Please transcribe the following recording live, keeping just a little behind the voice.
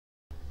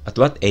At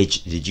what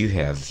age did you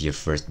have your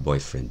first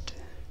boyfriend?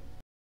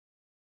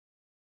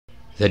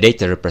 The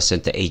data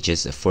represent the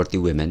ages of 40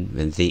 women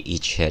when they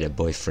each had a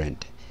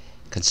boyfriend.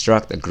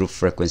 Construct a group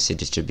frequency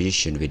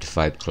distribution with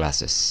 5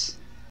 classes.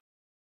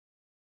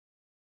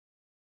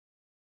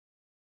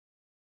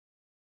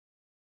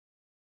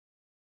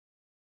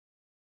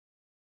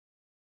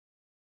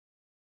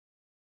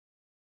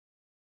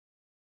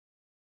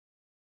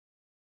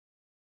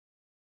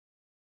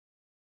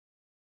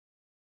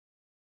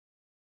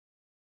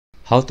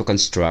 How to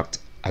construct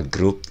a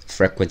group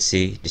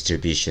frequency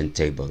distribution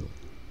table.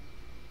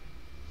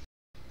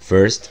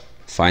 First,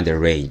 find a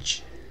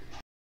range.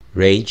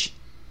 Range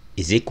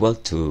is equal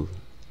to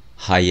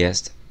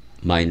highest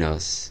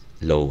minus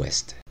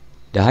lowest.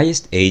 The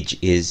highest age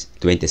is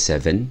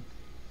 27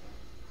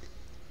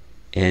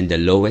 and the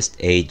lowest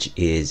age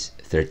is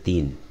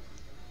 13.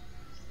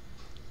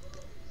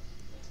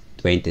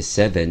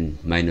 27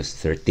 minus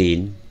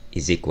 13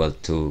 is equal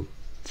to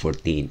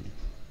 14.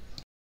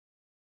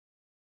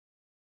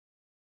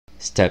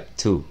 Step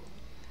 2.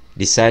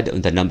 Decide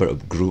on the number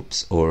of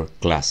groups or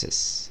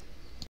classes.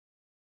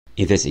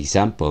 In this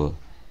example,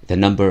 the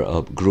number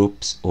of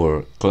groups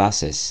or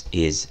classes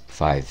is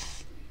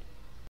 5.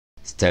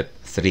 Step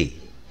 3.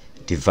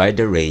 Divide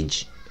the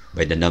range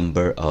by the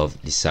number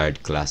of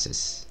desired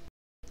classes.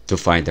 To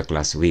find the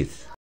class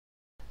width,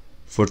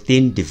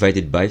 14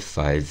 divided by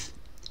 5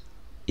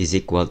 is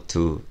equal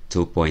to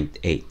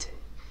 2.8,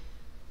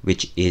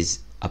 which is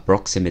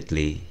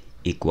approximately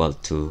equal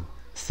to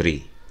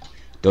 3.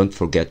 Don't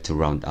forget to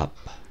round up.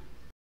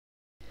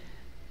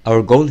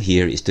 Our goal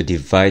here is to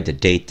divide the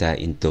data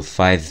into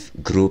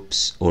 5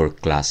 groups or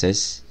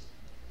classes,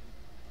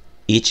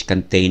 each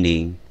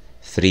containing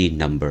 3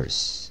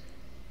 numbers.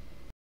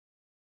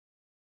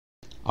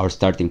 Our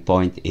starting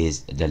point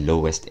is the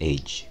lowest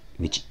age,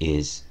 which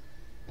is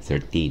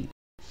 13.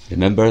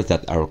 Remember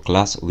that our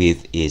class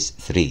width is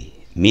 3,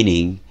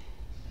 meaning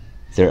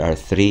there are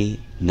 3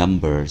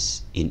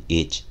 numbers in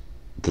each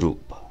group.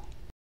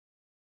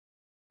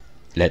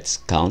 Let's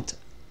count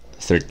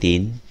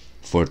 13,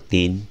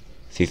 14,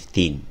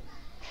 15.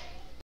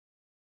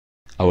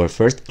 Our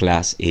first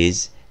class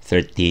is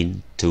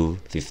 13 to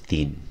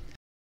 15.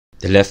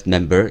 The left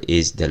member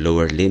is the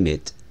lower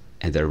limit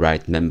and the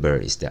right member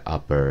is the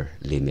upper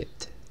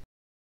limit.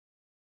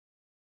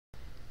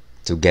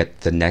 To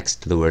get the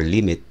next lower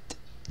limit,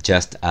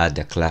 just add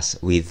the class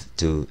width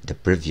to the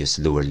previous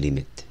lower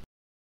limit.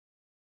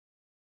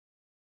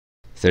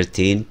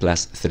 13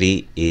 plus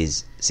 3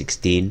 is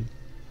 16.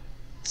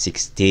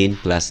 16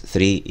 plus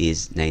 3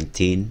 is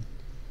 19.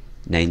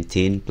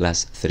 19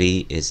 plus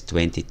 3 is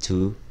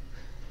 22.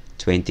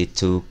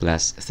 22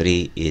 plus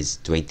 3 is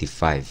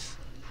 25.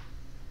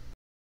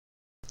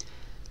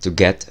 To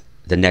get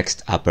the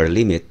next upper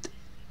limit,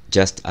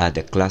 just add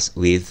the class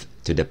width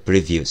to the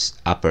previous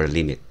upper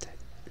limit.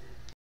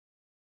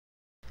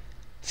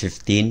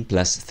 15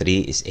 plus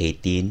 3 is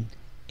 18.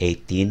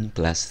 18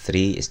 plus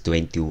 3 is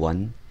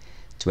 21.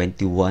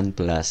 21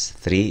 plus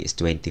 3 is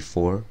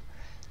 24.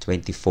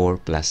 24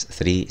 plus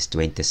 3 is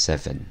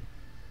 27.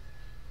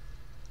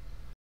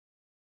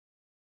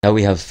 Now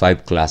we have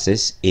 5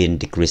 classes in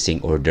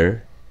decreasing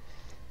order.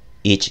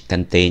 Each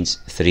contains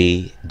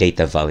 3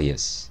 data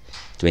values: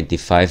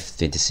 25,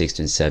 26,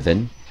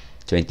 27,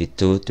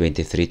 22,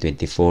 23,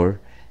 24,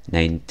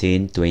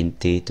 19,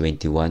 20,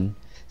 21,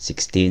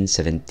 16,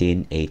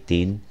 17,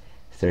 18,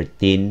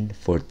 13,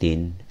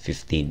 14,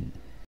 15.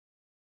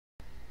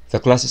 The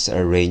classes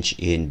are arranged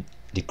in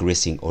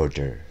decreasing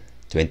order.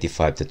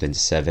 25 to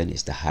 27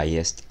 is the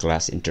highest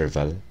class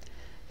interval.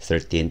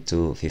 13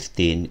 to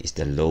 15 is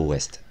the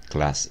lowest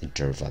class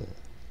interval.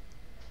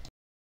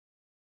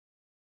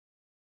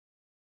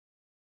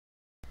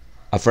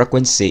 A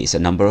frequency is a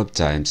number of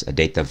times a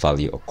data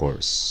value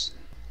occurs.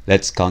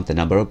 Let's count the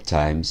number of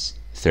times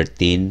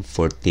 13,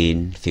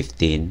 14,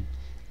 15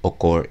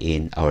 occur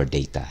in our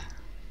data.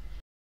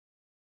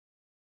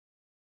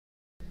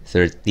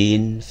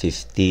 13,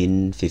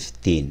 15,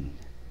 15,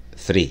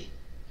 3.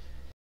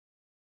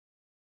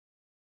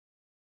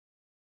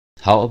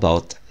 How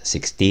about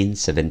 16,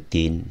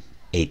 17,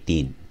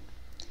 18?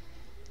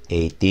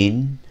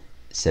 18,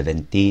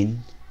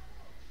 17,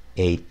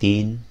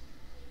 18,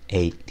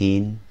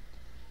 18,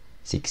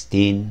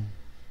 16,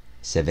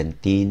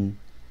 17,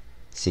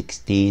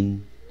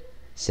 16,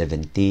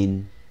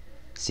 17,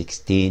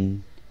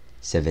 16,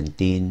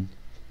 17,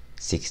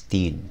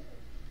 16.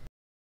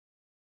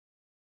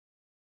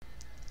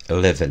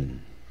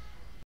 11.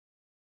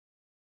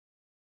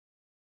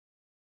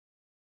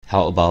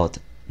 How about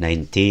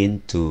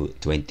 19 to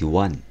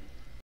 21?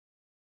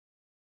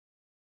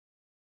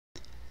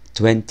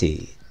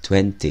 20,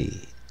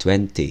 20,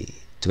 20,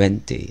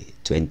 20,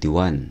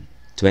 21,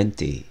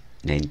 20,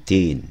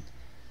 19,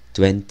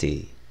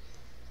 20,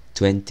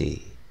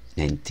 20,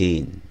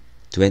 19,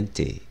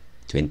 20,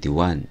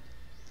 21,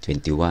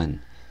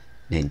 21,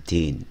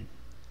 19.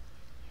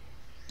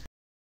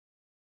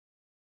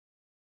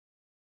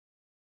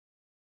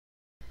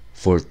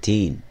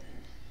 14.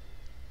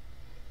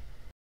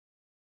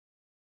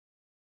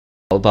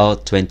 How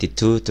about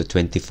 22 to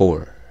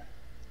 24?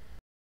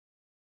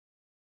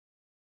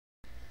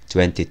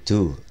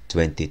 22,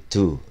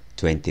 22,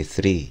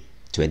 23,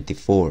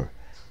 24,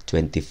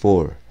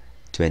 24,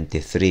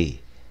 23,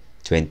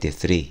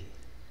 23.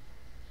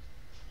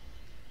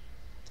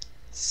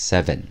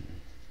 7.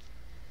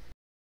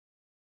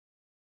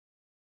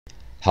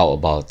 How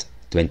about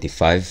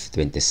 25,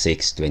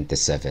 26,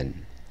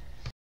 27?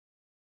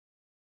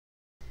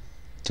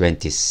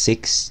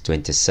 26,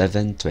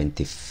 27,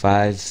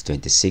 25,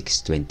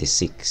 26,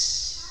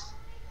 26.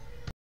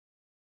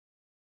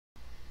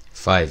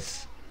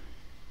 5.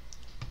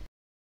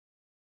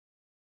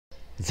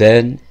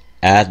 Then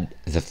add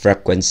the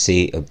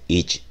frequency of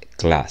each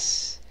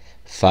class.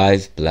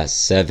 5 plus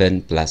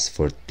 7 plus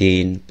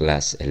 14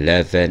 plus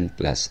 11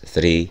 plus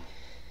 3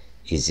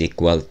 is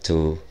equal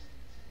to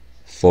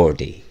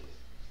 40.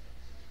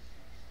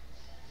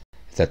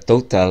 The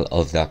total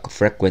of the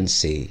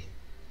frequency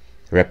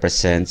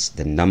represents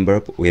the number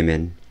of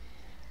women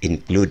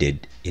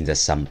included in the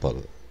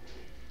sample.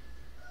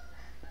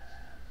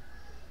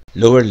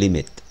 Lower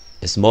limit,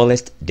 the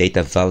smallest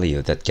data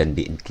value that can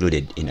be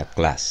included in a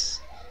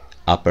class.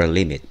 Upper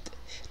limit,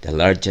 the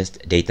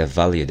largest data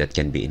value that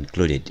can be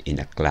included in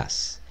a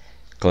class.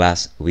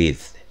 Class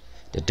width,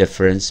 the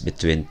difference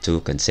between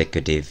two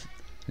consecutive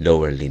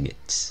lower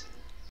limits.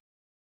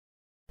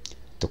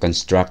 To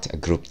construct a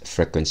group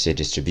frequency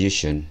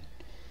distribution,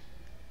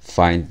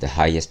 find the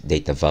highest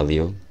data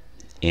value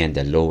and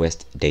the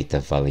lowest data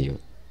value.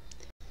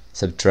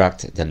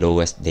 Subtract the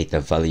lowest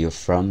data value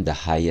from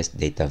the highest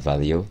data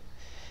value,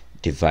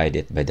 divide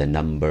it by the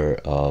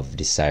number of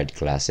desired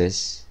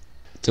classes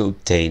to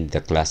obtain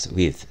the class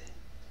width.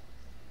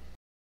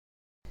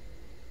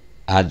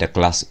 Add the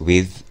class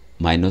width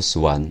minus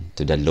 1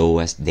 to the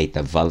lowest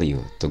data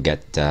value to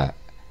get the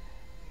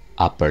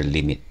upper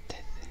limit.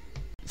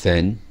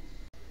 Then,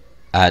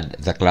 add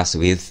the class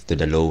width to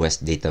the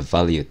lowest data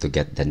value to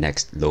get the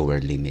next lower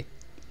limit.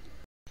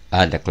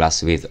 Add the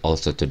class width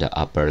also to the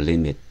upper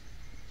limit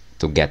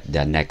to get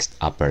the next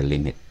upper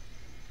limit.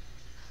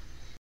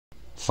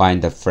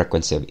 Find the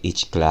frequency of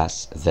each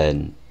class,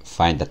 then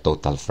find the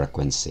total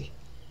frequency.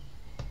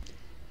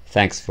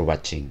 Thanks for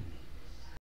watching.